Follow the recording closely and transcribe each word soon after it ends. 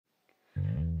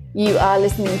You are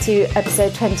listening to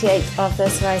episode 28 of the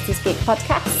Psoriasis Geek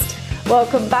podcast.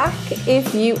 Welcome back.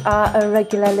 If you are a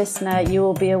regular listener, you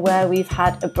will be aware we've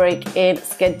had a break in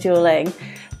scheduling.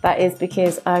 That is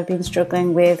because I've been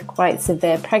struggling with quite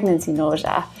severe pregnancy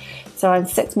nausea. So I'm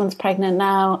 6 months pregnant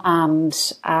now and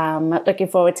I'm looking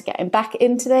forward to getting back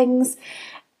into things.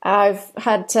 I've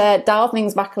had to dial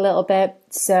things back a little bit.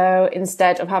 So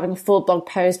instead of having a full blog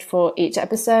post for each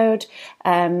episode,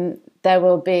 there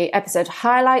will be episode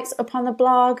highlights up on the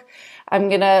blog. I'm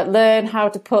going to learn how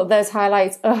to put those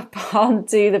highlights up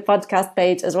onto the podcast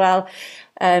page as well.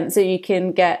 So you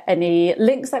can get any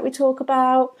links that we talk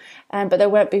about. But there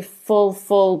won't be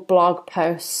full blog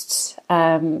posts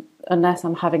unless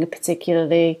I'm having a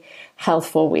particularly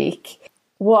healthful week.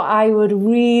 What I would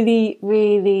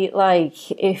really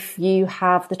like, if you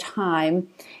have the time,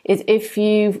 is if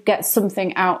you get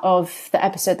something out of the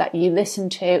episode that you listen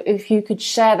to, if you could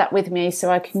share that with me so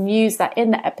I can use that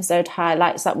in the episode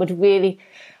highlights. That would really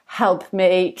help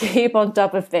me keep on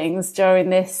top of things during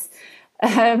this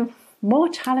more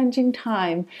challenging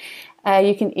time.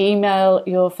 You can email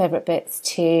your favourite bits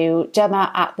to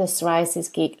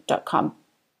gemma@thepsoriasisgeek.com.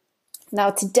 Now,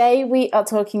 today we are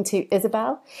talking to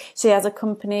Isabel. She has a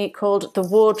company called The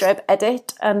Wardrobe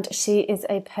Edit, and she is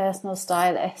a personal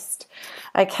stylist.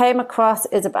 I came across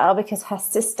Isabel because her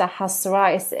sister has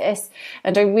psoriasis,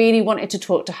 and I really wanted to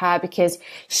talk to her because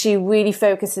she really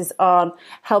focuses on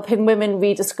helping women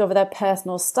rediscover their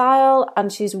personal style,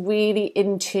 and she's really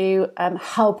into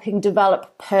helping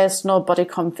develop personal body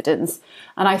confidence.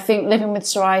 And I think living with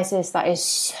psoriasis, that is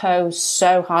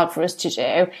so hard for us to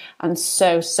do, and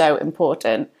so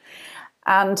important.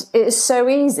 And it is so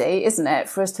easy, isn't it,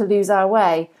 for us to lose our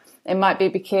way. It might be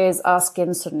because our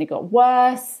skin suddenly got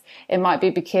worse. It might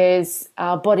be because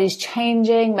our body's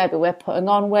changing. Maybe we're putting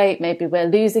on weight. Maybe we're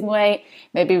losing weight.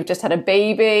 Maybe we've just had a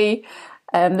baby.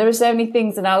 There are so many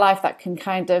things in our life that can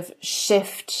kind of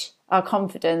shift our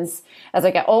confidence. As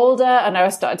I get older, I know I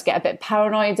started to get a bit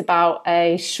paranoid about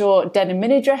a short denim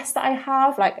mini dress that I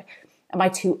have. Like, am I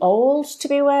too old to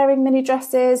be wearing mini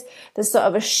dresses? There's sort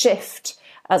of a shift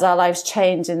as our lives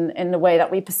change in the way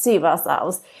that we perceive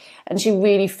ourselves. And she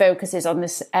really focuses on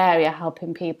this area,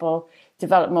 helping people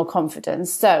develop more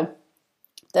confidence. So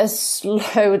there's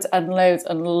loads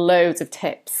of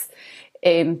tips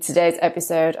in today's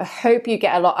episode. I hope you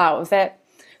get a lot out of it.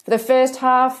 For the first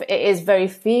half, it is very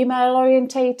female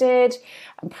orientated.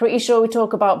 I'm pretty sure we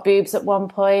talk about boobs at one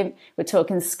point. We're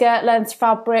talking skirt lengths,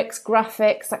 fabrics,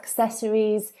 graphics,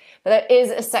 accessories. But there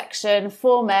is a section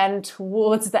for men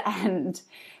towards the end.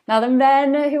 Now, the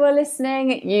men who are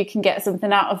listening, you can get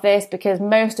something out of this because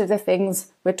most of the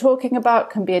things we're talking about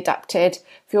can be adapted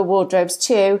for your wardrobes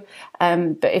too.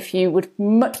 But if you would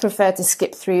much prefer to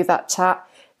skip through that chat,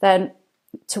 then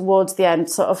towards the end,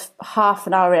 sort of half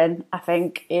an hour in, I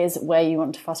think, is where you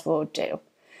want to fast forward to.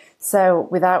 So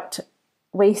without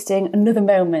wasting another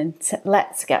moment,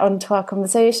 let's get on to our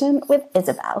conversation with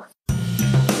Isabel.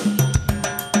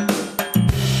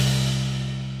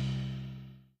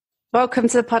 Welcome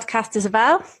to the podcast,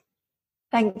 Isabel.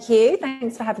 Thank you.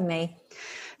 Thanks for having me.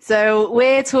 So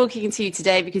we're talking to you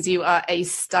today because you are a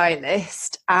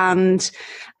stylist. And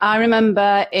I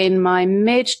remember in my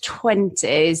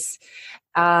mid-20s,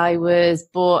 I was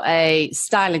bought a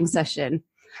styling session.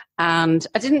 And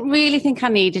I didn't really think I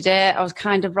needed it. I was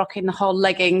kind of rocking the whole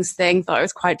leggings thing, thought it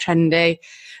was quite trendy.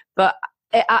 But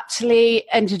it actually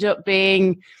ended up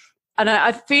being... And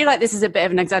I feel like this is a bit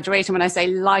of an exaggeration when I say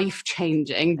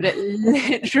life-changing, but it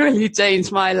literally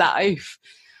changed my life.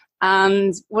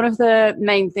 And one of the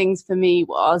main things for me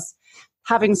was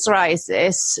having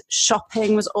psoriasis.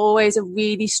 Shopping was always a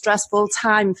really stressful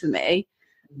time for me.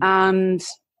 And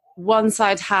once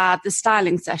I'd had the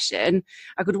styling session,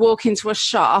 I could walk into a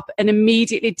shop and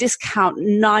immediately discount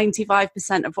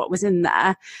 95% of what was in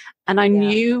there. And I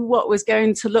knew what was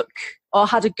going to look or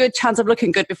had a good chance of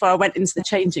looking good before I went into the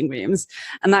changing rooms.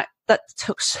 And that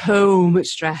took so much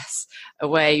stress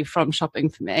away from shopping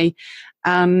for me.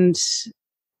 And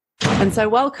so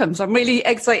welcome. So I'm really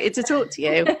excited to talk to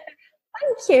you. Thank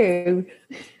you.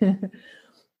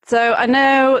 So I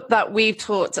know that we've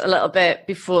talked a little bit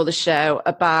before the show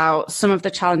about some of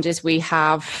the challenges we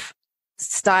have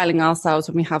styling ourselves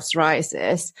when we have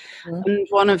psoriasis. Mm. And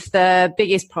one of the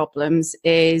biggest problems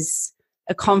is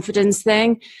a confidence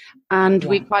thing. And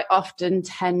we quite often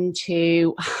tend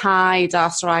to hide our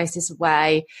psoriasis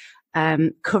away,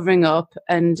 covering up.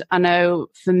 And I know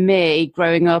for me,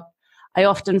 growing up, I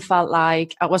often felt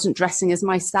like I wasn't dressing as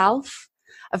myself.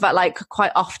 I felt like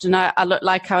quite often I looked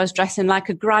like I was dressing like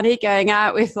a granny, going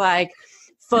out with like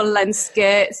full length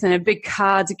skirts and a big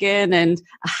cardigan and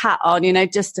a hat on, you know,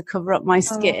 just to cover up my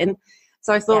skin.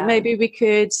 So I thought maybe we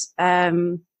could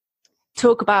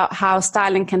talk about how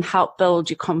styling can help build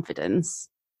your confidence.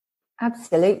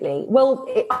 Absolutely. Well,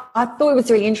 I thought it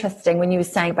was really interesting when you were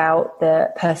saying about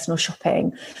the personal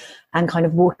shopping and kind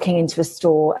of walking into a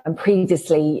store, and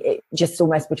previously it just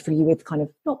almost would fill you with kind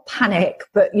of not panic,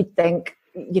 but you'd think,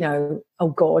 you know, oh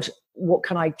God, what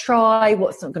can I try?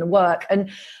 What's not going to work?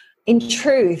 And in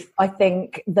truth, I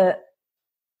think that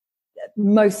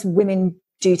most women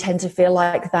do tend to feel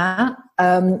like that,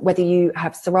 whether you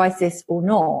have psoriasis or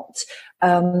not.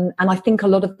 And I think a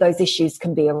lot of those issues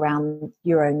can be around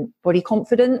your own body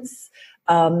confidence,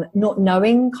 not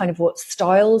knowing kind of what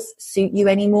styles suit you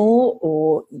anymore,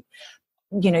 or,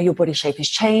 you know, your body shape has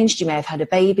changed. You may have had a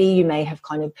baby. You may have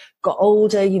kind of got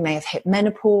older. You may have hit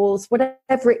menopause,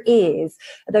 whatever it is,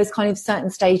 at those kind of certain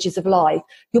stages of life,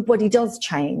 your body does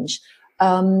change.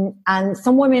 And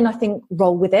some women, I think,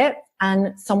 roll with it.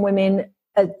 And some women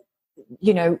are,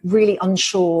 you know, really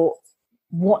unsure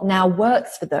what now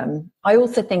works for them. I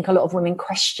also think a lot of women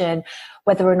question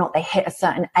whether or not they hit a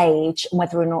certain age and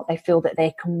whether or not they feel that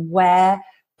they can wear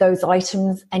those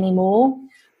items anymore.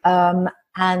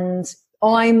 And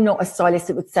I'm not a stylist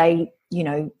that would say, you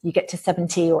know, you get to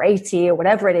 70 or 80 or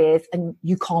whatever it is and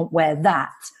you can't wear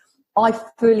that. I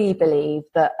fully believe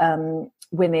that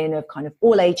women of kind of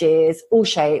all ages, all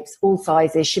shapes, all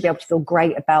sizes should be able to feel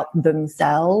great about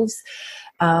themselves.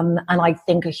 And I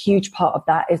think a huge part of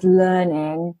that is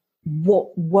learning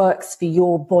what works for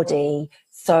your body.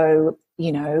 So,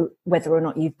 you know, whether or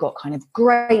not you've got kind of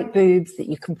great boobs that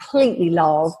you completely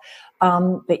love,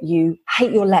 but you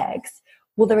hate your legs.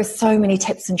 Well, there are so many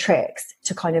tips and tricks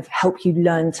to kind of help you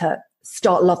learn to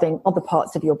start loving other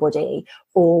parts of your body,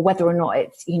 or whether or not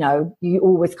it's, you know, you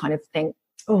always kind of think,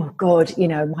 oh God, you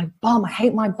know, my bum, I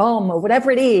hate my bum, or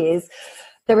whatever it is.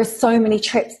 There are so many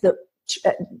tricks that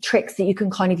you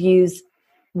can kind of use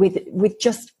with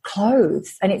just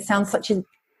clothes. And it sounds such a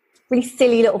really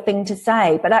silly little thing to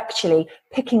say, but actually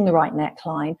picking the right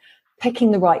neckline,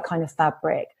 picking the right kind of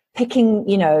fabric, picking,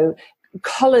 you know,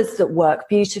 colors that work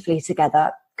beautifully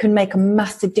together can make a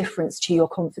massive difference to your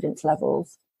confidence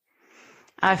levels.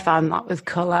 I found that with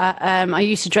colour. I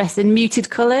used to dress in muted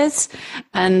colours,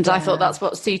 and I thought that's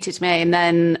what suited me. And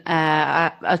then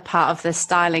as part of the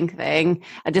styling thing,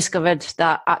 I discovered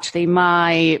that actually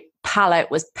my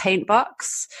palette was paint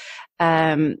box.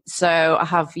 So I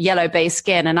have yellow based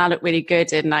skin and I look really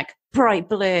good in like bright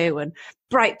blue and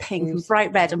bright pink and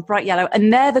bright red and bright yellow.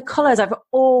 And they're the colours I've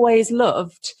always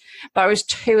loved, but I was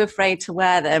too afraid to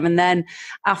wear them. And then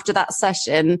after that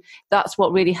session, that's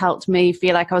what really helped me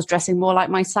feel like I was dressing more like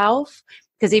myself.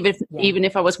 Because even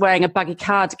if I was wearing a baggy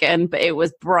cardigan, but it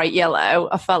was bright yellow,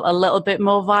 I felt a little bit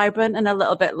more vibrant and a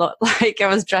little bit like I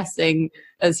was dressing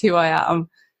as who I am.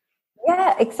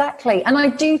 Yeah, exactly. And I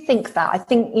do think that. I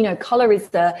think, you know, colour is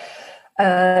a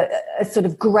sort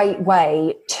of great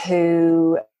way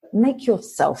to make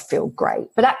yourself feel great.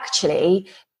 But actually,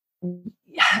 you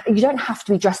don't have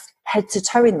to be dressed head to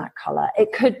toe in that colour.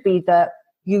 It could be that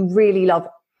you really love,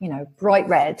 you know, bright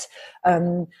red,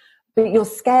 but you're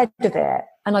scared of it.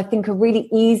 And I think a really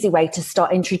easy way to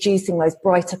start introducing those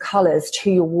brighter colours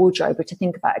to your wardrobe are to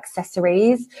think about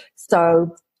accessories.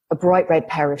 So a bright red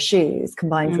pair of shoes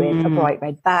combined with a bright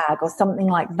red bag or something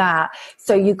like that.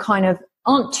 So you kind of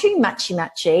aren't too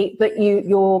matchy, but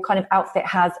your kind of outfit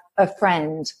has a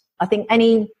friend. I think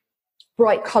any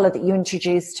bright colour that you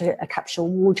introduce to a capsule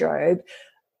wardrobe,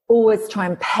 always try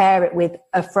and pair it with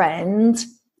a friend.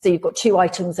 So you've got two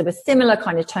items of a similar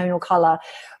kind of tonal colour,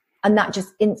 and that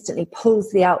just instantly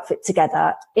pulls the outfit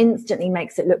together, instantly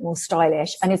makes it look more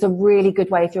stylish, and is a really good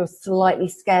way if you're slightly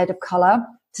scared of colour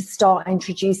to start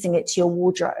introducing it to your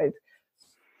wardrobe.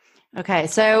 Okay,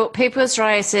 so people with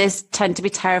psoriasis tend to be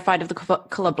terrified of the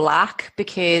colour black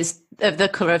because of the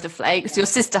colour of the flakes. Your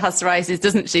sister has psoriasis,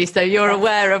 doesn't she? So you're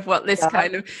aware of what this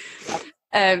kind of...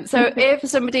 so if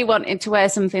somebody wanted to wear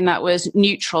something that was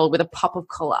neutral with a pop of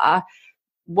colour,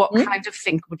 what kind of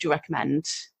thing would you recommend?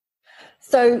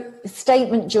 So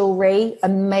statement jewelry,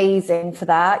 amazing for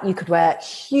that. You could wear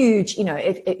huge, you know,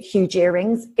 huge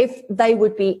earrings. If they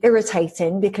would be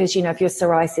irritating because, you know, if your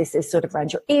psoriasis is sort of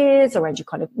around your ears or around your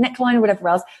kind of neckline or whatever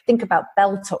else, think about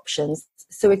belt options.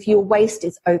 So if your waist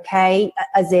is okay,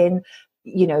 as in,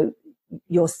 you know,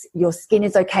 your skin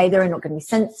is okay, they're not going to be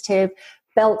sensitive,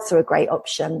 belts are a great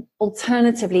option.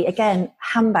 Alternatively, again,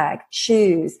 handbag,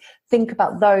 shoes, think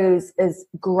about those as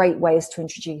great ways to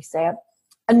introduce it.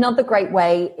 Another great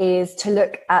way is to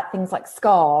look at things like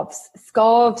scarves.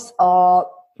 Scarves are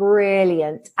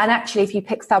brilliant. And actually, if you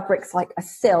pick fabrics like a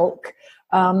silk,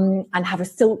 and have a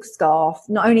silk scarf.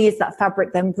 Not only is that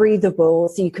fabric then breathable,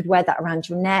 so you could wear that around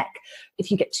your neck.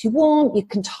 If you get too warm, you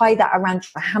can tie that around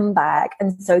your handbag.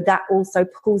 And so that also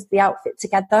pulls the outfit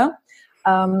together.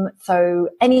 So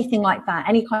anything like that,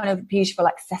 any kind of beautiful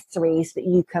accessories that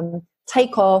you can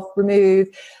take off, remove,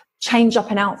 change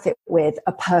up an outfit with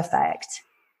are perfect.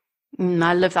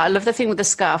 I love that. I love the thing with the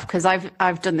scarf, because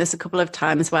I've done this a couple of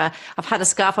times where I've had a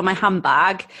scarf on my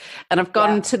handbag and I've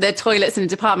gone to the toilets in a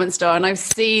department store and I've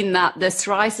seen that the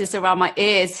psoriasis around my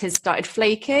ears has started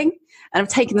flaking, and I've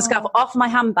taken the scarf off my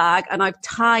handbag and I've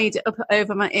tied it up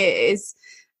over my ears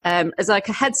as like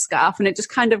a headscarf, and it just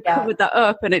kind of covered that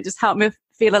up, and it just helped me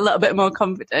feel a little bit more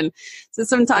confident. So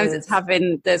sometimes it's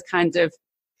having those kind of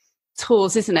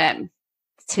tools, isn't it?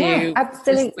 To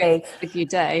absolutely with your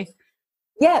day.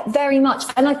 Yeah, very much.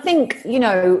 And I think,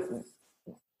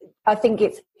 I think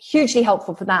it's hugely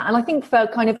helpful for that. And I think for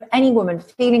kind of any woman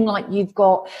feeling like you've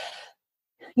got,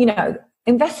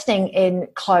 investing in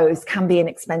clothes can be an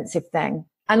expensive thing.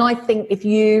 And I think if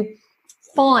you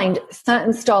find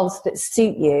certain styles that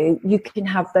suit you, you can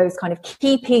have those kind of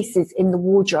key pieces in the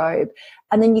wardrobe,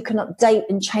 and then you can update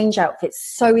and change outfits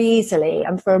so easily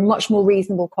and for a much more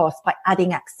reasonable cost by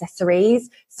adding accessories.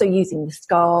 So using the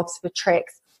scarves for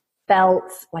tricks,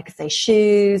 belts, like I say,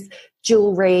 shoes,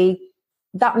 jewelry,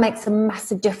 that makes a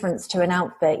massive difference to an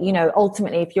outfit.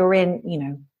 Ultimately, if you're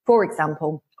in, for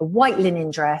example, a white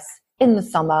linen dress in the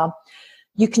summer,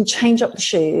 you can change up the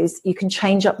shoes, you can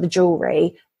change up the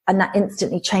jewelry, and that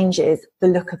instantly changes the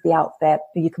look of the outfit.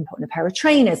 You can put on a pair of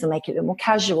trainers and make it look more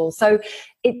casual. So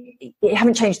it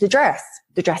haven't changed the dress.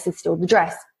 The dress is still the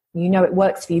dress. It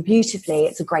works for you beautifully.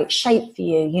 It's a great shape for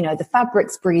you. The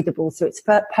fabric's breathable, so it's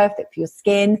perfect for your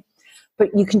skin.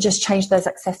 But you can just change those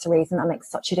accessories, and that makes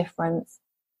such a difference.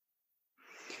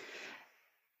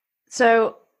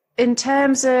 So in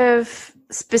terms of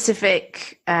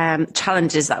specific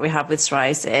challenges that we have with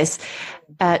psoriasis,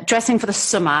 dressing for the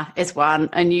summer is one,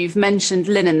 and you've mentioned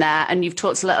linen there, and you've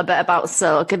talked a little bit about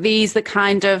silk. Are these the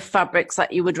kind of fabrics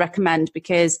that you would recommend?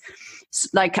 Because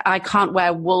like I can't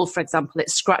wear wool, for example.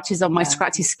 It scratches on my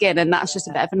scratchy skin, and that's just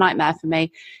a bit of a nightmare for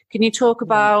me. Can you talk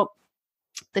about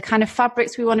the kind of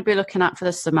fabrics we want to be looking at for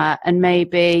the summer, and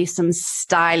maybe some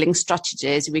styling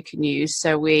strategies we can use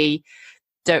so we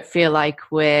don't feel like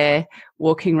we're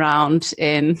walking around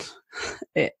in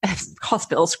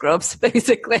hospital scrubs,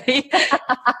 basically?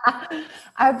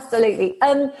 Absolutely.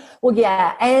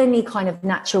 Any kind of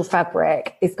natural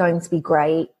fabric is going to be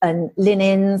great, and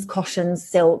linens, cottons,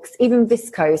 silks, even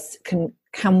viscose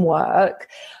can work.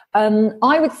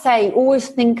 I would say always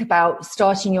think about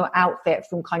starting your outfit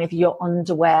from kind of your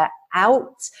underwear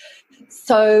out.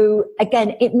 So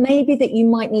again, it may be that you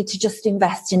might need to just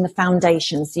invest in the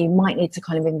foundation. So you might need to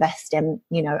kind of invest in,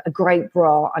 a great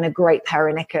bra and a great pair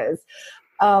of knickers.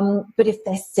 But if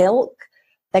they're silk,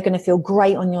 they're going to feel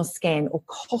great on your skin, or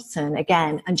cotton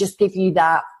again, and just give you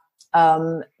that,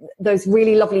 those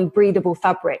really lovely breathable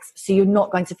fabrics. So you're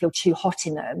not going to feel too hot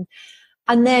in them.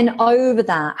 And then over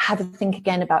that, have a think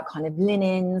again about kind of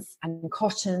linens and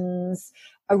cottons,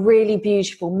 a really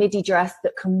beautiful midi dress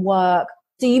that can work.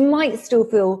 So you might still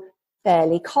feel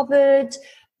fairly covered.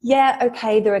 Yeah,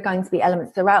 okay, there are going to be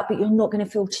elements throughout, but you're not going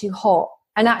to feel too hot.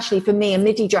 And actually, for me, a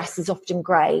midi dress is often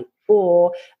great,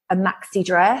 or a maxi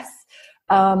dress.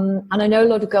 And I know a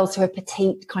lot of girls who are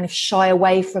petite kind of shy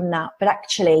away from that, but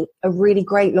actually a really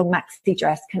great long maxi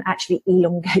dress can actually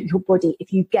elongate your body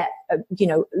if you get,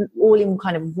 all in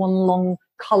kind of one long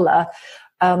colour.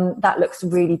 That looks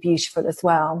really beautiful as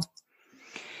well.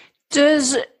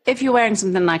 If you're wearing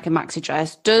something like a maxi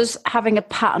dress, does having a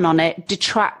pattern on it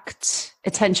detract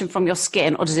attention from your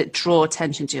skin, or does it draw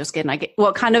attention to your skin? Like,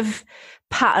 what kind of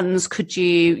patterns could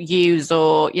you use,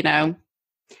 or,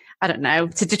 I don't know,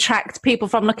 to detract people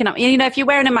from looking at you? If you're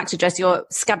wearing a maxi dress, your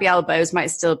scabby elbows might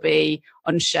still be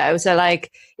on show. So,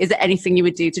 like, is there anything you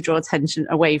would do to draw attention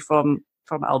away from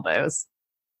elbows?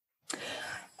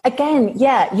 Again,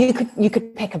 yeah, you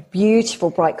could pick a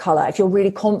beautiful bright colour if you're really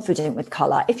confident with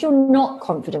colour. If you're not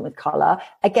confident with colour,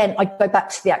 again, I go back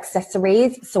to the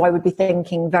accessories. So I would be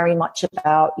thinking very much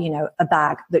about, a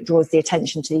bag that draws the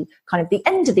attention to kind of the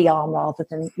end of the arm rather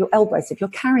than your elbows if you're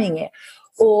carrying it.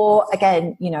 Or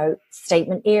again,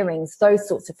 statement earrings, those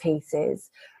sorts of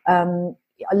pieces. I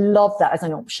love that as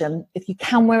an option. If you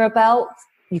can wear a belt,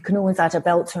 you can always add a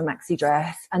belt to a maxi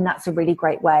dress, and that's a really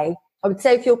great way. I would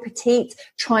say if you're petite,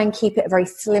 try and keep it a very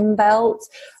slim belt,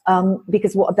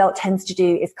 because what a belt tends to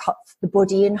do is cut the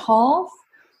body in half.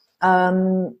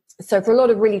 So for a lot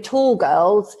of really tall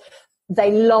girls,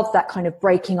 they love that kind of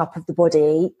breaking up of the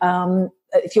body.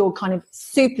 if you're kind of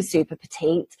super, super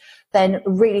petite, then a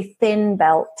really thin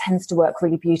belt tends to work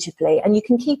really beautifully. And you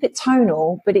can keep it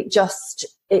tonal, but it just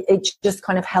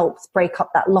kind of helps break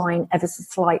up that line ever so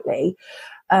slightly.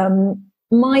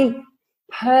 My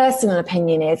personal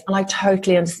opinion is, and I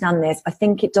totally understand this, I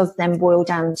think it does then boil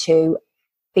down to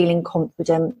feeling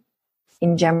confident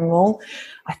in general.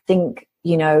 I think,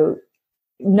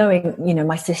 knowing,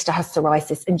 my sister has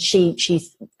psoriasis and she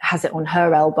has it on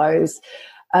her elbows.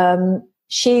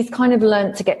 She's kind of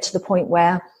learned to get to the point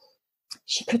where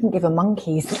she couldn't give a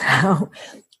monkeys now.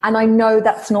 And I know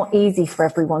that's not easy for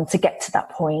everyone to get to that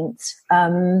point.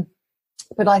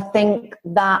 But I think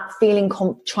that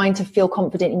trying to feel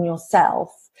confident in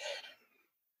yourself,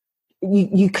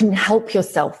 you can help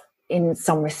yourself in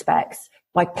some respects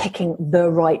by picking the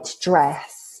right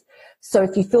dress. So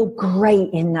if you feel great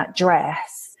in that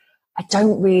dress, I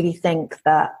don't really think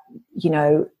that,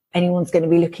 anyone's going to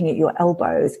be looking at your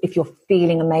elbows. If you're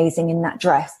feeling amazing in that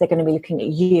dress, they're going to be looking at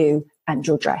you and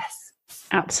your dress.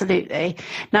 Absolutely.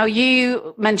 Now,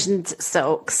 you mentioned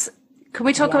silks. Can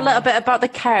we talk a little bit about the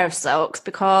care of silks?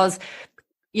 Because,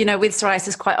 with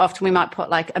psoriasis, quite often we might put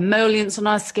like emollients on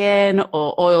our skin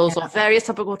or oils or various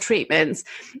topical treatments.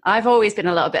 I've always been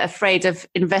a little bit afraid of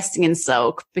investing in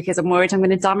silk because I'm worried I'm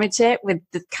going to damage it with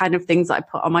the kind of things that I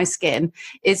put on my skin.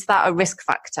 Is that a risk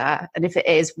factor? And if it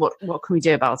is, what can we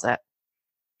do about it?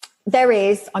 There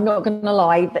is, I'm not going to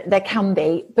lie, there can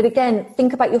be. But again,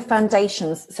 think about your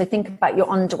foundations. So think about your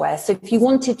underwear. So if you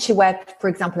wanted to wear, for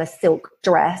example, a silk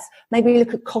dress, maybe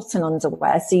look at cotton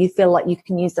underwear. So you feel like you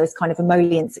can use those kind of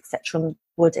emollients, etc. on the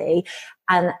body.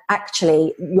 And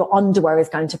actually your underwear is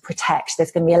going to protect.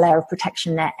 There's going to be a layer of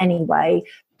protection there anyway,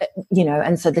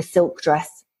 and so the silk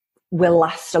dress will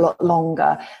last a lot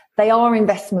longer. They are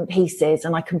investment pieces.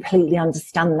 And I completely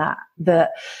understand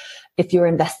that if you're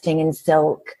investing in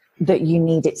silk, that you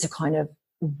need it to kind of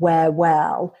wear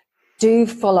well. Do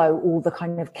follow all the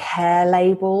kind of care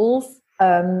labels.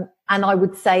 And I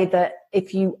would say that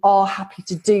if you are happy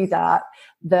to do that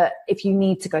if you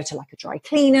need to go to like a dry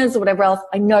cleaners or whatever else,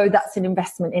 I know that's an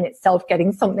investment in itself,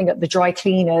 getting something at the dry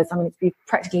cleaners. I mean, you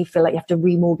practically feel like you have to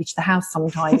remortgage the house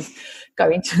sometimes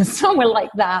going to somewhere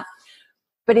like that.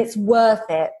 But it's worth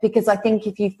it because I think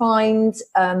if you find,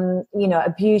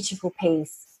 a beautiful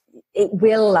piece, it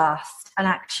will last. And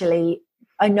actually,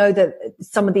 I know that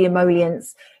some of the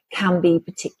emollients can be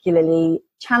particularly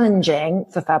challenging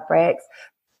for fabrics,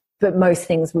 but most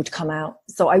things would come out.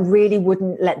 So I really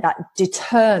wouldn't let that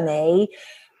deter me.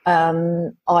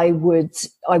 I would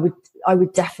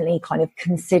definitely kind of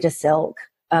consider silk,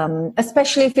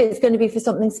 especially if it's going to be for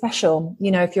something special.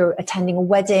 If you're attending a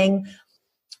wedding,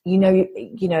 you know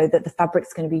that the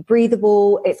fabric's going to be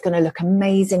breathable, it's going to look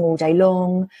amazing all day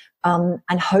long,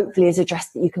 and hopefully is a dress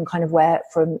that you can kind of wear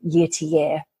from year to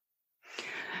year.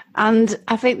 And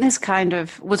I think this kind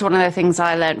of was one of the things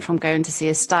I learned from going to see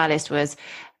a stylist was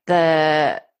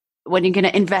when you're going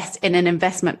to invest in an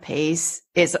investment piece,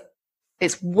 it's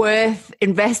worth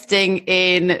investing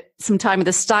in some time with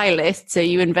a stylist. So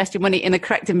you invest your money in the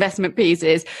correct investment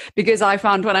pieces, because I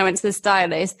found when I went to the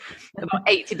stylist, about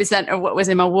 80% of what was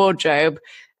in my wardrobe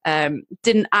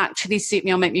didn't actually suit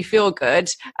me or make me feel good.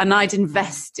 And I'd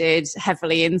invested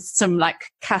heavily in some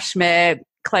like cashmere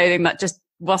clothing that just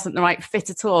wasn't the right fit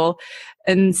at all.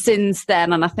 And since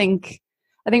then, and I think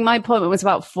my appointment was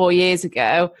about 4 years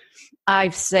ago,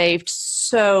 I've saved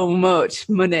so much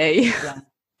money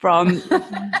from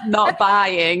not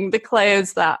buying the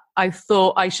clothes that I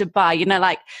thought I should buy,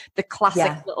 like the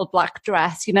classic little black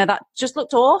dress, that just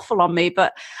looked awful on me.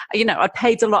 But, I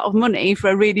paid a lot of money for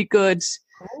a really good,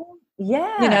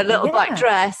 little black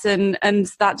dress, and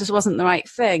that just wasn't the right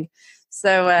thing.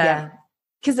 So,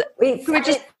 because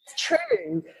it's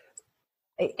true.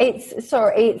 It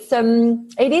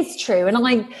is true. And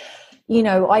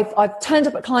I've turned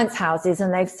up at clients' houses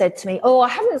and they've said to me, I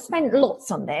haven't spent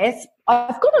lots on this.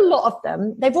 I've got a lot of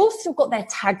them. They've all still got their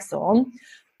tags on.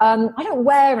 I don't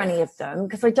wear any of them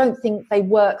because I don't think they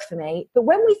work for me. But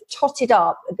when we've totted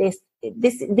up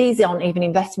these aren't even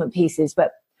investment pieces,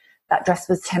 but that dress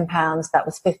was £10, that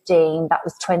was £15, that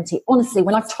was £20. Honestly,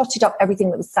 when I've totted up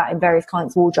everything that was sat in various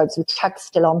clients' wardrobes with tags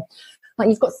still on, like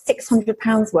you've got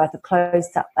 £600 worth of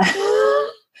clothes sat there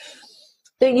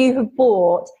that you have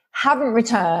bought, haven't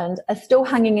returned, are still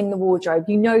hanging in the wardrobe,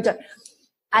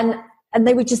 and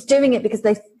they were just doing it because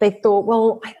they thought,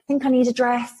 well, I think I need a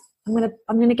dress. I'm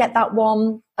gonna get that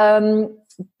one.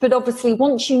 But obviously,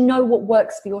 once you know what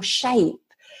works for your shape,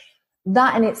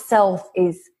 that in itself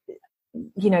is,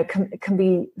 can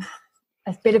be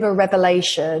a bit of a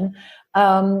revelation.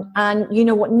 And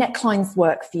what necklines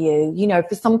work for you.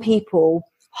 For some people,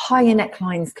 higher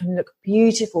necklines can look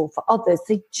beautiful. For others,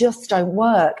 they just don't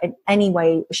work in any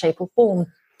way, shape or form.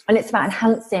 And it's about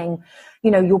enhancing,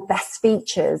 your best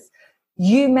features.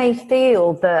 You may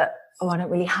feel that, oh, I don't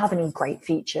really have any great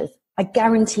features. I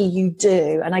guarantee you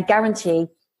do. And I guarantee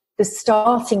the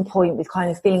starting point with kind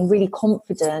of feeling really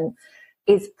confident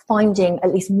is finding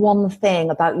at least one thing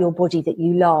about your body that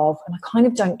you love. And I kind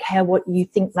of don't care what you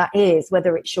think that is,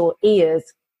 whether it's your ears.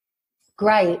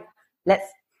 Great. Let's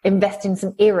invest in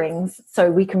some earrings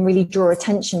so we can really draw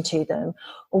attention to them.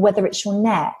 Or whether it's your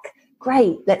neck.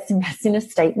 Great. Let's invest in a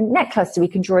statement necklace so we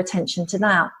can draw attention to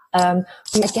that.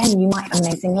 Again, you might have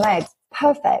amazing legs.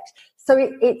 Perfect. So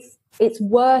it's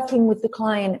working with the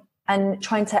client and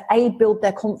trying to A, build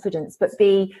their confidence, but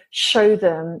B, show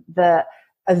them that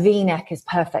a V-neck is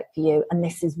perfect for you and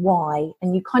this is why.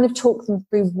 And you kind of talk them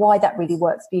through why that really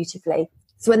works beautifully.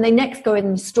 So when they next go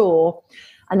in the store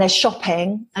and they're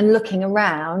shopping and looking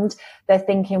around, they're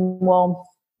thinking, well,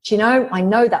 do you know, I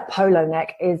know that polo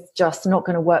neck is just not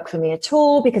going to work for me at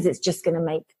all because it's just going to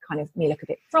make kind of me look a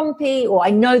bit frumpy. Or I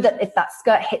know that if that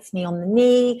skirt hits me on the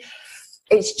knee,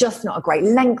 it's just not a great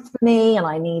length for me and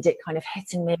I need it kind of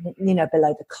hitting me,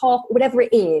 below the calf, whatever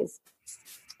it is.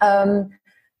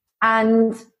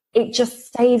 And it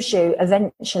just saves you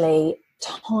eventually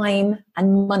time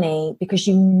and money because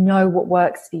you know what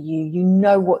works for you, you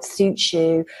know what suits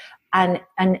you, and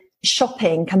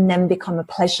shopping can then become a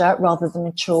pleasure rather than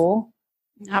a chore.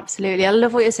 Absolutely. I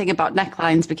love what you're saying about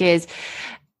necklines because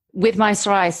with my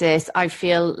psoriasis, I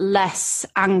feel less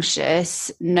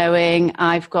anxious knowing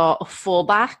I've got a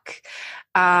fallback.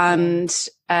 And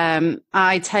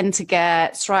I tend to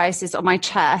get psoriasis on my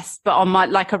chest, but on my,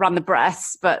 like around the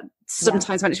breasts, but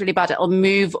sometimes when it's really bad, it'll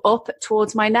move up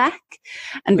towards my neck.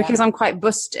 And because I'm quite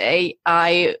busty,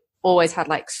 I always had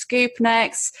like scoop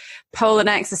necks, polar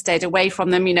necks. I stayed away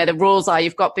from them. The rules are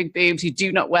you've got big boobs, you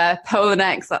do not wear polar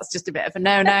necks. That's just a bit of a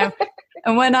no-no.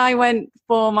 And when I went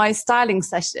for my styling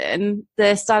session,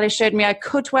 the stylist showed me I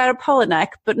could wear a polar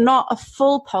neck, but not a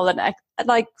full polar neck.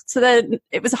 So then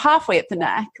it was halfway up the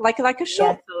neck, like a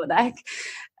short polar neck.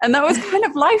 And that was kind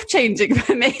of life-changing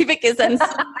for me because then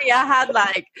suddenly I had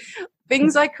like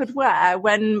things I could wear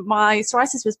when my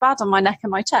psoriasis was bad on my neck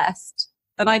and my chest.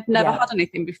 And I'd never had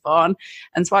anything before.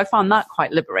 And so I found that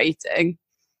quite liberating.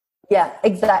 Yeah,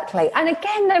 exactly. And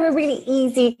again, there are really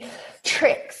easy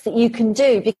tricks that you can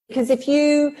do because if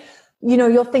you're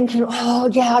thinking, oh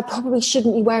yeah, I probably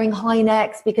shouldn't be wearing high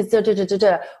necks because I feel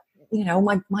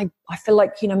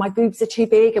like, my boobs are too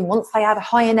big. And once I add a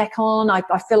higher neck on, I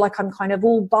feel like I'm kind of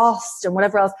all bust and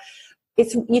whatever else.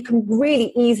 You can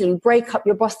really easily break up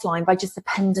your bust line by just a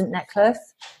pendant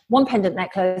necklace, one pendant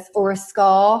necklace or a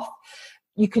scarf.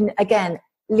 You can, again,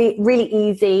 really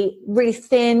easy, really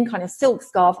thin kind of silk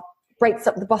scarf, breaks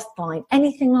up the bust line,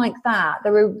 anything like that.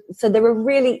 There are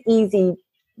really easy,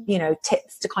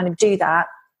 tips to kind of do that.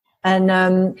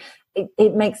 And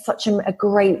it makes such a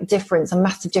great difference, a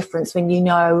massive difference when you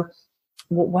know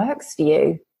what works for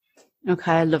you.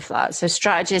 Okay, I love that. So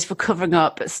strategies for covering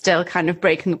up, but still kind of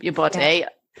breaking up your body.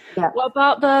 Yeah. What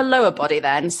about the lower body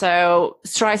then? So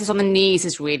psoriasis on the knees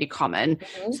is really common.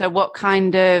 Mm-hmm. So what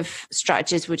kind of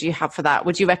strategies would you have for that?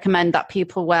 Would you recommend that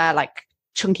people wear like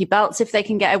chunky belts if they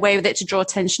can get away with it to draw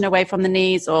attention away from the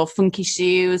knees, or funky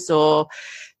shoes, or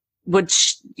would,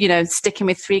 sticking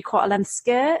with 3/4 length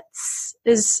skirts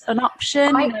is an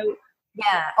option?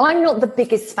 I'm not the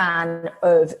biggest fan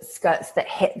of skirts that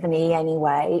hit the knee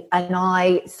anyway. And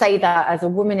I say that as a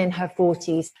woman in her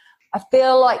 40s. I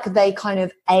feel like they kind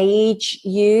of age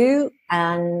you.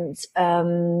 And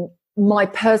my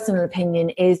personal opinion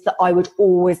is that I would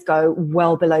always go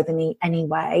well below the knee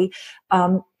anyway.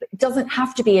 It doesn't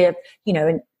have to be a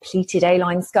pleated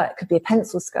A-line skirt. It could be a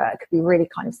pencil skirt. It could be really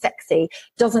kind of sexy. It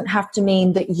doesn't have to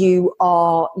mean that you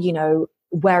are,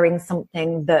 wearing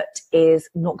something that is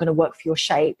not going to work for your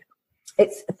shape.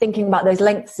 It's thinking about those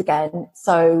lengths again.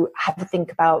 So have a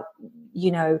think about,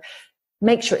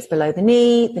 make sure it's below the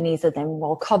knee. The knees are then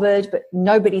well covered, but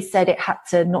nobody said it had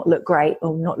to not look great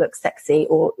or not look sexy,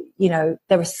 or, there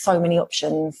are so many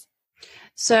options.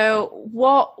 So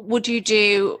what would you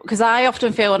do? Because I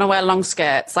often feel when I wear long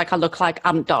skirts, like I look like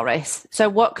Aunt Doris. So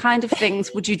what kind of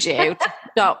things would you do to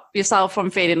stop yourself from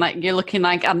feeling like you're looking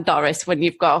like Aunt Doris when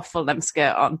you've got a full length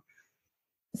skirt on?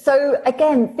 So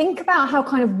again, think about how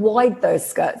kind of wide those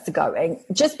skirts are going.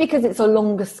 Just because it's a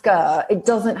longer skirt, it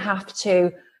doesn't have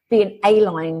to be an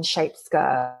A-line shaped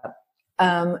skirt.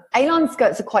 A-line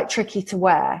skirts are quite tricky to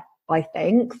wear, I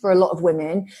think, for a lot of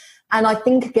women. And I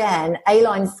think, again,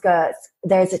 A-line skirts,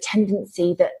 there's a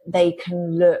tendency that they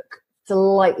can look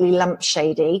slightly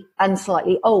lampshady and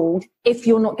slightly old if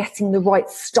you're not getting the right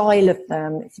style of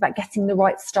them. It's about getting the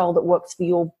right style that works for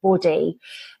your body.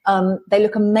 They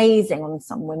look amazing on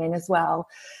some women as well.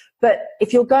 But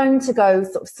if you're going to go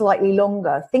sort of slightly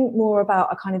longer, think more about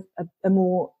a kind of a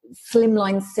more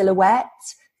slimline silhouette.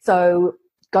 So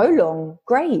go long,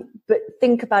 great, but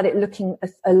think about it looking a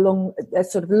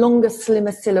sort of longer,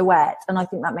 slimmer silhouette. And I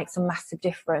think that makes a massive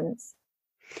difference.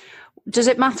 Does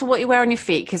it matter what you wear on your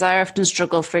feet? Because I often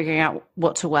struggle figuring out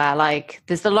what to wear. Like,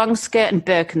 there's the long skirt and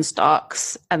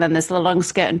Birkenstocks, and then there's the long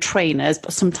skirt and trainers,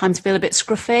 but sometimes feel a bit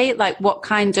scruffy. Like, what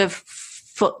kind of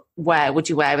footwear would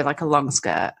you wear with like a long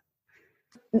skirt?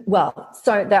 Well,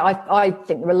 so I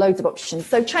think there are loads of options.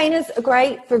 So trainers are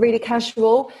great for really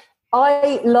casual.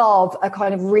 I love a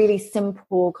kind of really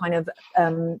simple kind of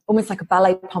almost like a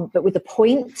ballet pump, but with a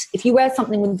point. If you wear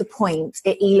something with a point,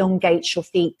 it elongates your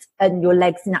feet and your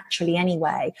legs naturally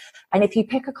anyway. And if you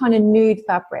pick a kind of nude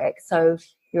fabric, so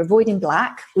you're avoiding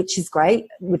black, which is great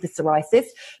with the psoriasis,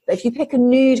 but if you pick a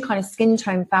nude kind of skin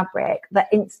tone fabric, that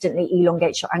instantly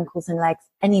elongates your ankles and legs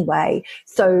anyway.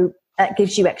 So that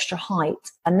gives you extra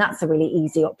height, and that's a really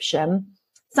easy option.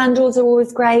 Sandals are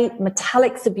always great.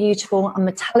 Metallics are beautiful, and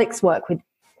metallics work with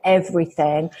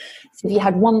everything. So if you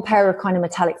had one pair of kind of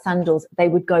metallic sandals, they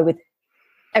would go with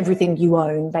everything you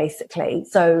own, basically.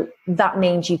 So that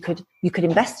means you could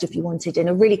invest if you wanted in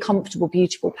a really comfortable,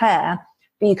 beautiful pair,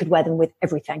 but you could wear them with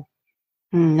everything.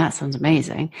 That sounds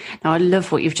amazing. Now, I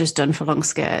love what you've just done for long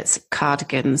skirts,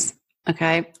 cardigans.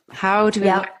 Okay. How do we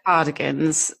wear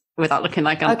cardigans without looking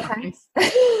like Aunt Doris?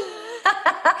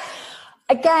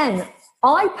 Again,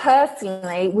 I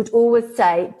personally would always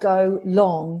say go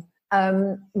long,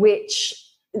 which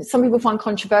some people find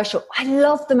controversial. I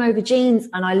love them over jeans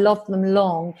and I love them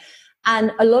long.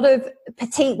 And a lot of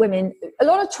petite women, a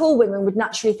lot of tall women would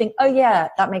naturally think, oh yeah,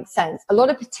 that makes sense. A lot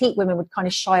of petite women would kind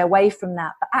of shy away from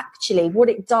that. But actually what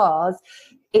it does,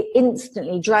 it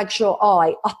instantly drags your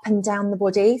eye up and down the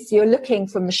body. So you're looking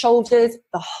from the shoulders,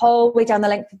 the whole way down the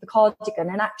length of the cardigan,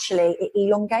 and actually it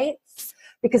elongates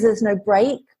because there's no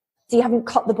break. So you haven't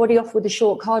cut the body off with a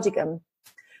short cardigan.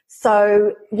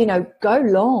 So, go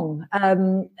long.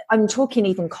 I'm talking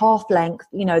even calf length,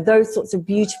 those sorts of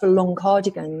beautiful long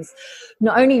cardigans.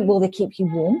 Not only will they keep you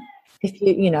warm, if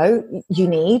you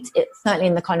need it, certainly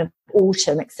in the kind of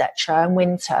autumn, etc., and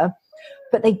winter,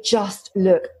 but they just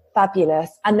look fabulous.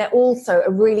 And they're also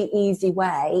a really easy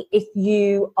way if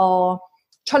you are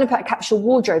trying to put a capsule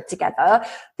wardrobe together,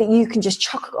 that you can just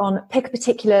chuck on, pick a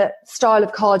particular style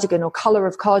of cardigan or color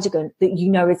of cardigan that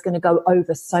is going to go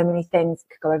over so many things.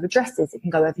 It could go over dresses, it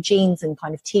can go over jeans and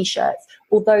kind of t-shirts,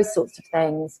 all those sorts of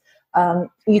things.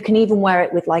 You can even wear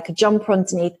it with like a jumper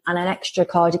underneath and an extra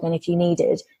cardigan if you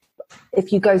needed.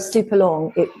 If you go super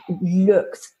long, it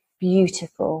looks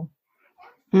beautiful.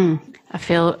 I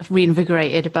feel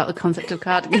reinvigorated about the concept of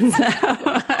cardigans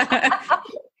now.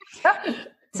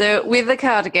 So with the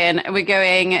cardigan, are we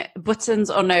going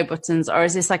buttons or no buttons, or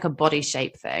is this like a body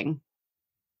shape thing?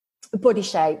 Body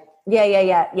shape.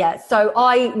 Yeah. So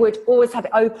I would always have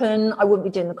it open. I wouldn't be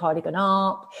doing the cardigan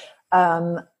up.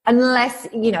 Unless,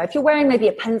 if you're wearing maybe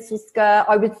a pencil skirt,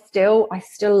 I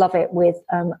still love it with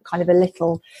kind of a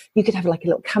little, you could have like a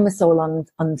little camisole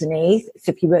underneath.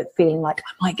 So if you were feeling like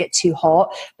I might get too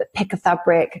hot, but pick a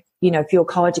fabric, for your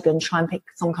cardigan, try and pick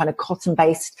some kind of cotton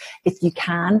based if you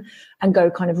can, and go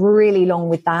kind of really long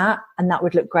with that. And that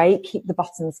would look great. Keep the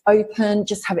buttons open,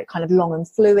 just have it kind of long and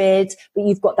fluid, but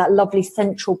you've got that lovely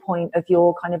central point of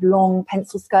your kind of long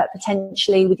pencil skirt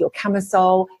potentially with your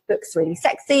camisole. Looks really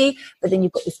sexy, but then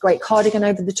you've got this great cardigan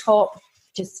over the top.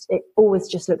 It always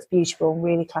just looks beautiful,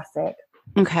 really classic.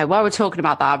 Okay, while we're talking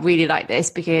about that, I really like this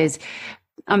because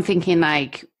I'm thinking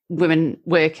like women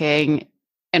working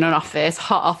in an office,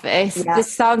 hot office. Yeah. This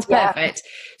sounds perfect.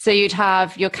 Yeah. So you'd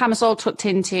have your camisole tucked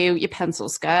into your pencil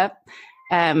skirt.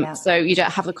 So you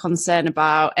don't have the concern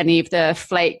about any of the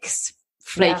flakes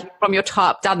flaking from your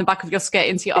top down the back of your skirt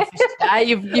into your office chair.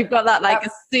 You've got that like a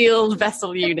sealed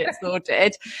vessel unit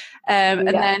sorted. And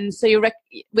then so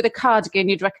with a cardigan,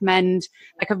 you'd recommend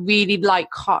like a really light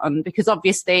cotton, because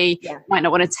obviously you might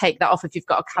not want to take that off if you've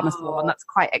got a camisole and that's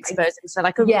quite exposing. So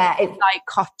like a really light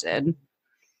cotton.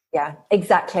 Yeah,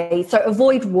 exactly. So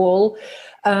avoid wool.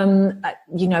 We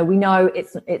know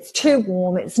it's too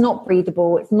warm. It's not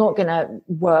breathable. It's not going to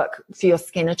work for your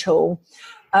skin at all.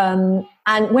 And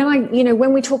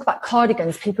when we talk about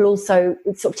cardigans, people also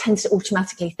sort of tend to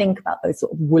automatically think about those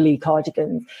sort of woolly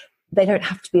cardigans. They don't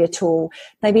have to be at all.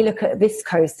 Maybe look at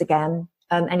viscose again.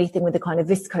 Anything with a kind of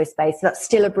viscose base. That's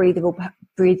still a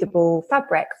breathable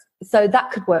fabric. So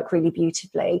that could work really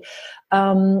beautifully.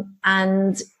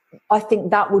 And I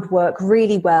think that would work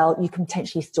really well. You can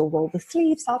potentially still roll the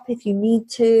sleeves up if you need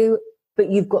to, but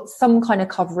you've got some kind of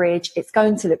coverage. It's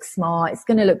going to look smart. It's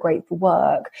going to look great for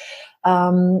work.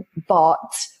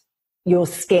 But your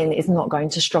skin is not going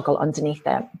to struggle underneath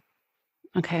it.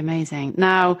 Okay, amazing.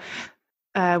 Now,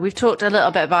 we've talked a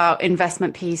little bit about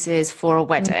investment pieces for a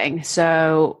wedding.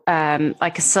 So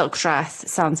like a silk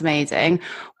dress sounds amazing.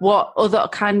 What other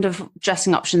kind of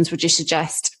dressing options would you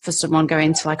suggest for someone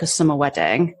going to like a summer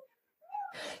wedding?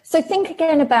 So think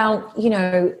again about,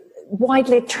 wide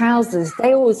leg trousers.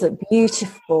 They always look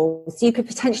beautiful. So you could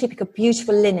potentially pick a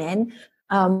beautiful linen,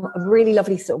 a really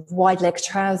lovely sort of wide leg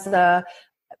trouser,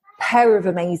 pair of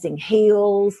amazing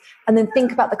heels, and then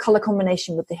think about the color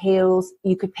combination with the heels.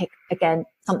 You could pick again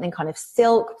something kind of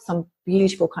silk, some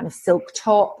beautiful kind of silk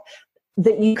top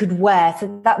that you could wear.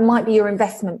 So that might be your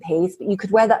investment piece, but you could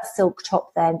wear that silk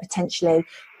top then potentially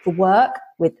for work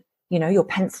with, your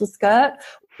pencil skirt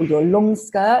or your long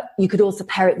skirt. You could also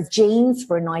pair it with jeans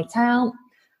for a night out.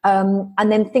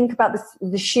 And then think about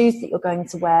the shoes that you're going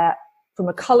to wear from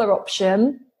a color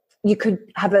option. You could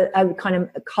have a kind of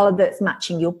a color that's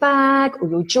matching your bag or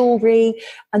your jewelry,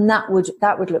 and that would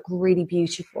look really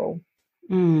beautiful.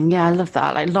 Yeah, I love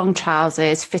that. Like long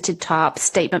trousers, fitted top,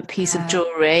 statement piece of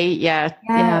jewelry. Yeah.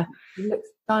 It looks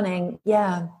stunning.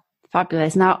 Yeah.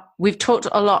 Fabulous. Now, we've talked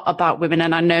a lot about women,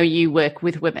 and I know you work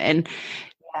with women.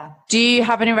 Yeah. Do you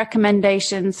have any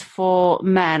recommendations for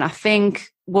men? I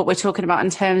think what we're talking about in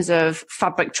terms of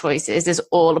fabric choices is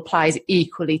all applies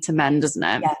equally to men, doesn't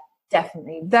it? Yeah.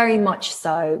 Definitely. Very much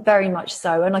so. Very much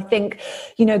so. And I think,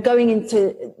 going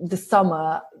into the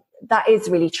summer, that is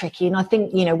really tricky. And I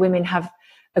think, women have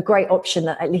a great option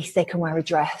that at least they can wear a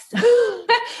dress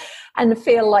and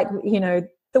feel like,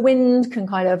 the wind can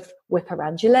kind of whip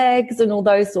around your legs and all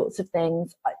those sorts of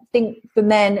things. I think for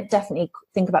men, definitely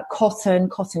think about cotton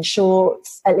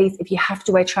shorts. At least if you have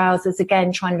to wear trousers,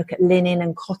 again, try and look at linen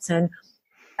and cotton.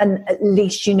 And at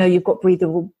least you've got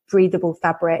breathable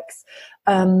fabrics.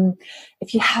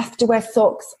 If you have to wear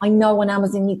socks, I know on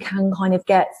Amazon you can kind of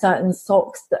get certain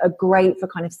socks that are great for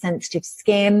kind of sensitive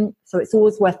skin. So it's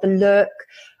always worth the look.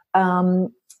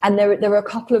 And there are a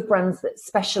couple of brands that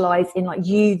specialize in like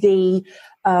UV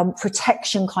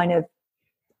protection kind of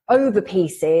over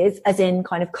pieces, as in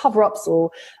kind of cover-ups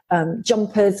or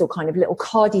jumpers or kind of little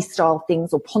cardi style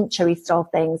things or poncho-y style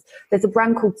things. There's a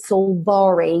brand called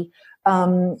Solvari.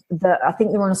 That I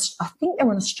think they're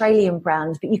an Australian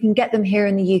brand, but you can get them here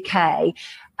in the UK,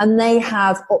 and they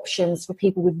have options for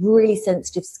people with really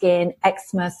sensitive skin,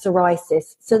 eczema,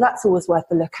 psoriasis. So that's always worth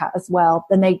a look at as well.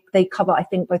 And they cover, I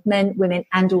think, both men, women,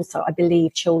 and also, I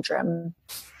believe, children.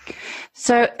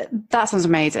 So that sounds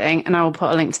amazing, and I will put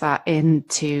a link to that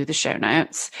into the show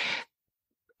notes.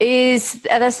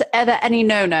 Are there any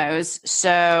no-nos?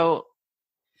 So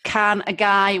can a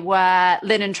guy wear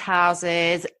linen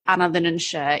trousers and a linen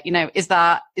shirt? Is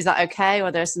that okay? Or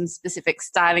are there some specific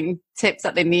styling tips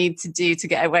that they need to do to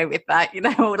get away with that?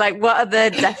 Like what are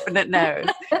the definite no's?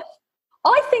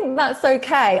 I think that's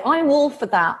okay. I'm all for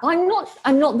that. I'm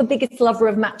not the biggest lover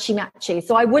of matchy.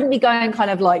 So I wouldn't be going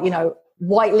kind of like,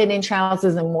 white linen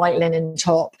trousers and white linen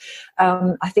top.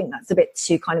 I think that's a bit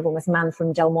too kind of almost man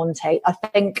from Del Monte. I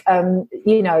think,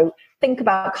 think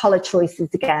about color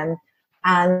choices again.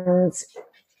 And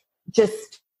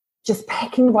just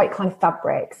picking the right kind of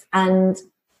fabrics, and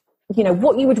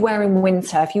what you would wear in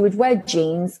winter. If you would wear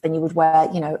jeans, then you would wear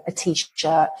a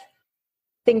t-shirt.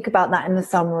 Think about that in the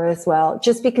summer as well.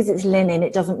 Just because it's linen,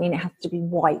 it doesn't mean it has to be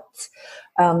white.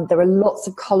 There are lots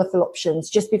of colorful options.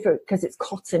 Just because it's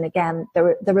cotton, again,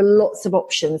 there are lots of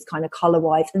options kind of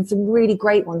color-wise, and some really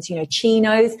great ones.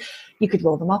 Chinos, you could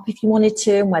roll them up if you wanted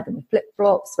to and wear them with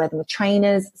flip-flops, wear them with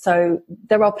trainers. So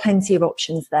there are plenty of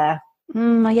options there.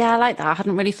 Yeah, I like that. I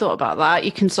hadn't really thought about that.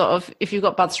 You can sort of, if you've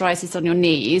got bad psoriasis on your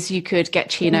knees, you could get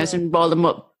chinos and roll them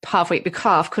up halfway up your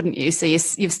calf, couldn't you? So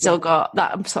you've still got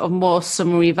that sort of more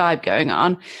summery vibe going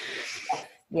on.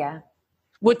 Yeah.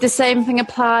 Would the same thing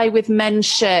apply with men's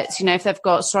shirts? If they've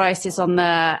got psoriasis on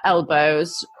their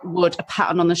elbows, would a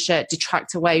pattern on the shirt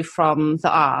detract away from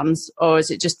the arms? Or is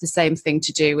it just the same thing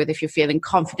to do with if you're feeling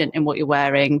confident in what you're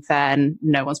wearing, then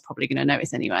no one's probably going to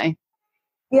notice anyway?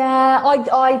 Yeah,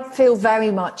 I feel very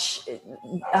much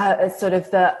sort of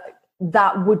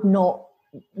that would not,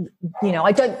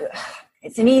 I don't,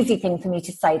 it's an easy thing for me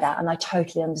to say that, and I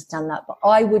totally understand that, but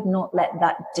I would not let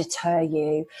that deter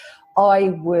you. I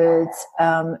would,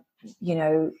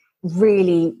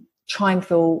 really try and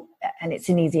feel, and it's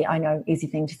an easy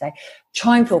thing to say,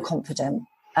 try and feel confident.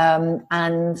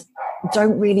 And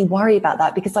don't really worry about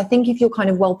that, because I think if you're kind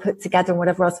of well put together and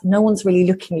whatever else, no one's really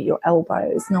looking at your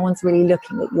elbows, no one's really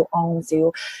looking at your arms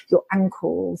or your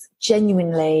ankles.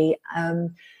 Genuinely,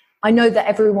 I know that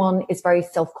everyone is very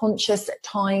self-conscious at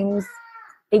times,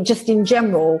 just in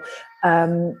general,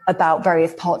 about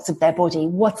various parts of their body,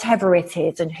 whatever it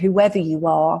is and whoever you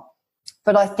are.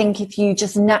 But I think if you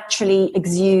just naturally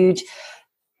exude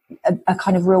a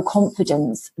kind of real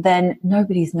confidence, then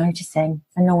nobody's noticing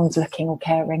and no one's looking or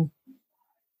caring.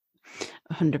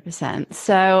 100%.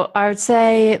 So I would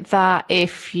say that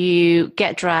if you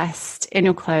get dressed in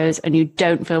your clothes and you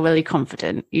don't feel really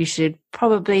confident, you should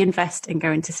probably invest in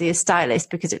going to see a stylist,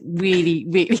 because it really,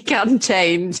 really can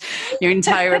change your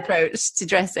entire approach to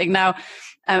dressing. Now,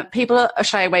 people are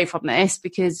shy away from this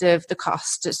because of the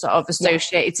cost. It's sort of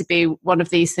associated to be one of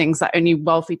these things that only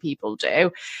wealthy people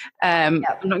do. I'm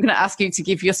not going to ask you to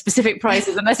give your specific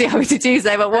prices unless you're happy to do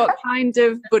so, but what kind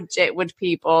of budget would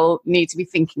people need to be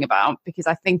thinking about? Because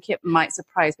I think it might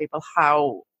surprise people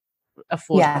how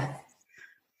affordable.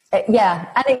 Yeah,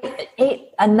 and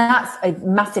and that's a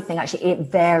massive thing. Actually, it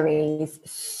varies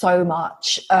so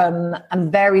much, and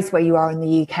varies where you are in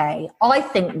the UK. I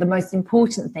think the most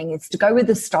important thing is to go with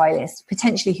a stylist,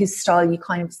 potentially whose style you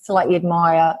kind of slightly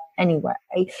admire anyway,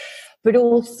 but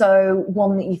also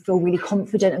one that you feel really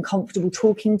confident and comfortable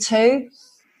talking to.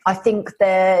 I think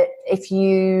that if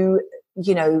you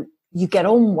get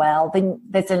on well, then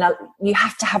you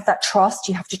have to have that trust.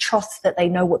 You have to trust that they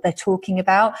know what they're talking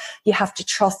about. You have to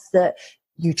trust that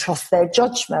you trust their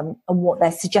judgment and what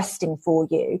they're suggesting for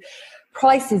you.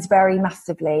 Prices vary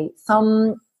massively.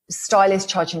 Some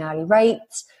stylists charge an hourly rate.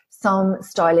 Some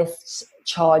stylists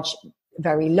charge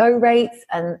very low rates,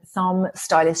 and some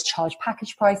stylists charge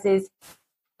package prices.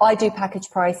 I do package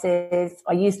prices.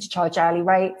 I used to charge hourly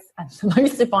rates, and I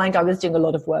used to find I was doing a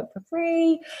lot of work for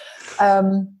free,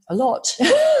 a lot.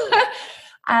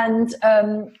 And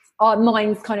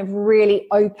mine's kind of really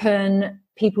open.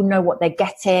 People know what they're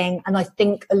getting, and I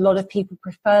think a lot of people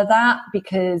prefer that,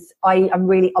 because I am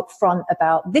really upfront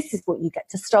about, this is what you get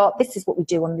to start, this is what we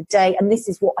do on the day, and this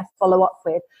is what I follow up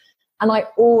with. And I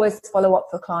always follow up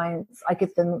for clients. I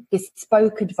give them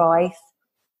bespoke advice,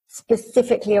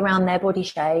 specifically around their body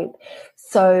shape.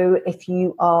 So if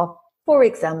you are, for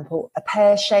example, a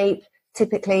pear shape,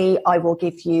 typically I will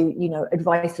give you,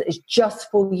 advice that is just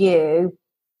for you,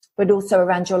 but also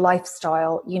around your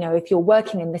lifestyle. If you're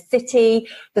working in the city,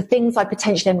 the things I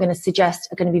potentially am going to suggest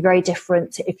are going to be very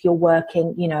different to if you're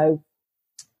working,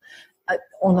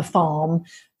 on a farm,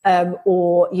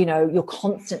 or, you're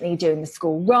constantly doing the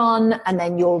school run and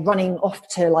then you're running off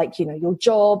to your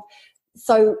job.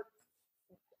 So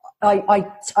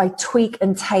I tweak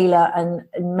and tailor and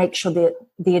make sure that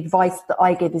the advice that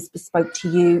I give is bespoke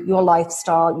to you, your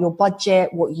lifestyle, your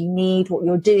budget, what you need, what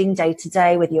you're doing day to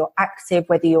day, whether you're active,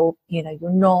 whether you're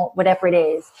not, whatever it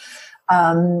is.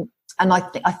 And I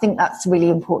think that's really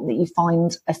important, that you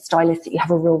find a stylist that you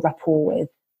have a real rapport with.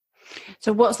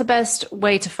 So what's the best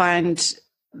way to find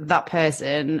that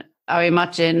person? I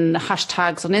imagine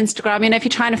hashtags on Instagram. If you're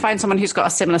trying to find someone who's got a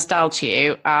similar style to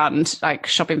you, and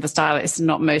shopping for stylists,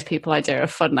 not most people I do are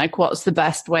fun. What's the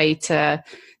best way to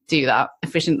do that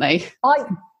efficiently? I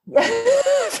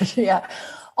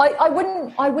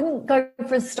wouldn't go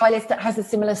for a stylist that has a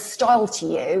similar style to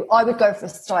you. I would go for a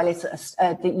stylist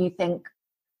that you think,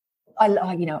 I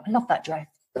love that dress.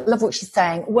 I love what she's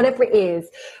saying. Whatever it is,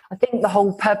 I think the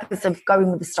whole purpose of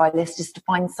going with a stylist is to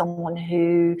find someone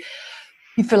who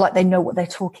you feel like they know what they're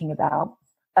talking about.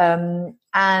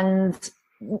 And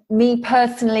me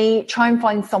personally, try and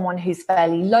find someone who's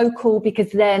fairly local,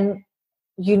 because then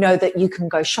you know that you can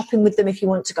go shopping with them if you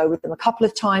want to go with them a couple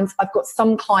of times. I've got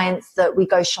some clients that we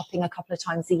go shopping a couple of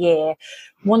times a year.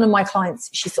 One of my clients,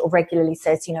 she sort of regularly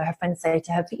says, her friends say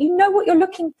to her, but you know what you're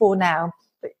looking for now.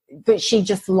 But she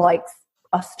just likes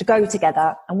us to go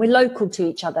together, and we're local to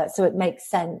each other, so it makes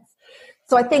sense.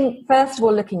 So I think, first of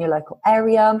all, look in your local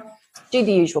area, do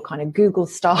the usual kind of Google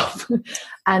stuff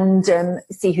and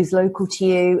see who's local to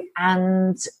you,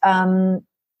 and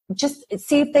just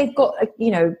see if they've got,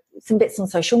 some bits on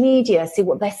social media, see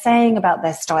what they're saying about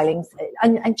their stylings,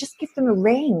 and just give them a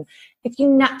ring. If you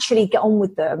naturally get on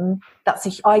with them,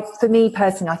 for me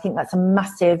personally, I think that's a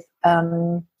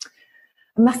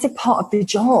massive part of the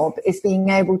job, is being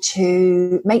able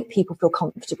to make people feel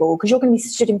comfortable, because you're going to be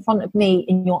stood in front of me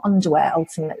in your underwear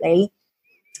ultimately.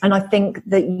 And I think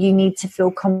that you need to feel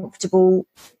comfortable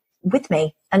with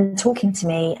me and talking to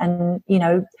me and,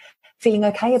 feeling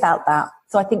okay about that.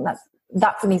 So I think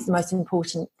that for me is the most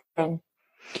important thing.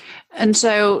 And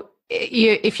so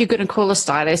if you're going to call a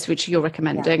stylist, which you're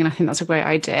recommending, and I think that's a great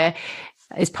idea,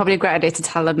 It's probably a great idea to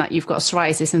tell them that you've got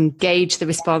psoriasis and gauge the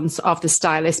response of the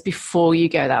stylist before you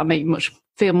go. That'll make you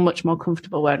feel much more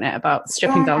comfortable, won't it, about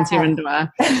stripping down to your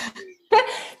underwear?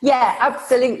 Yeah,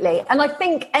 absolutely. And I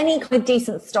think any kind of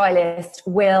decent stylist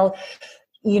will,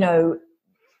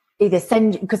 either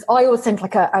send, because I always send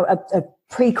like a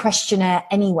pre-questionnaire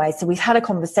anyway. So we've had a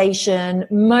conversation.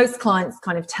 Most clients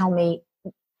kind of tell me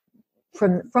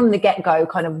from the get-go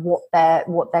kind of what their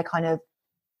kind of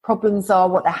problems are,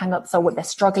 what their hang-ups are, what they're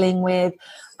struggling with.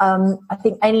 I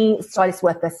think any stylist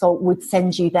worth their salt would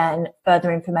send you then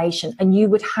further information, and you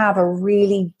would have a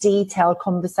really detailed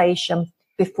conversation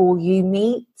before you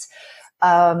meet.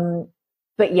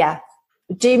 But yeah,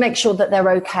 do make sure that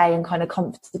they're okay and kind of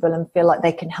comfortable and feel like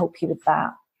they can help you with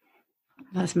that.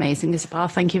 That's amazing, Isabel.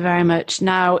 Thank you very much.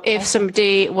 Now, if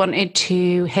somebody wanted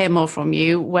to hear more from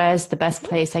you, where's the best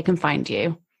place they can find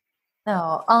you?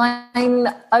 Oh, I'm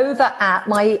over at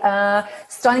my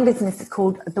styling business is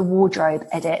called The Wardrobe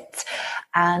Edit,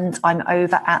 and I'm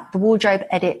over at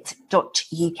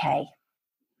thewardrobeedit.uk.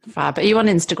 Fab. Are you on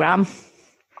Instagram?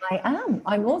 I am.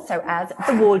 I'm also as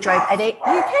The Wardrobe Edit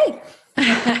UK.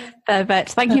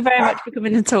 Perfect. Thank you very much for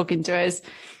coming and talking to us.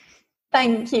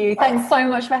 Thank you. Thanks so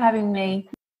much for having me.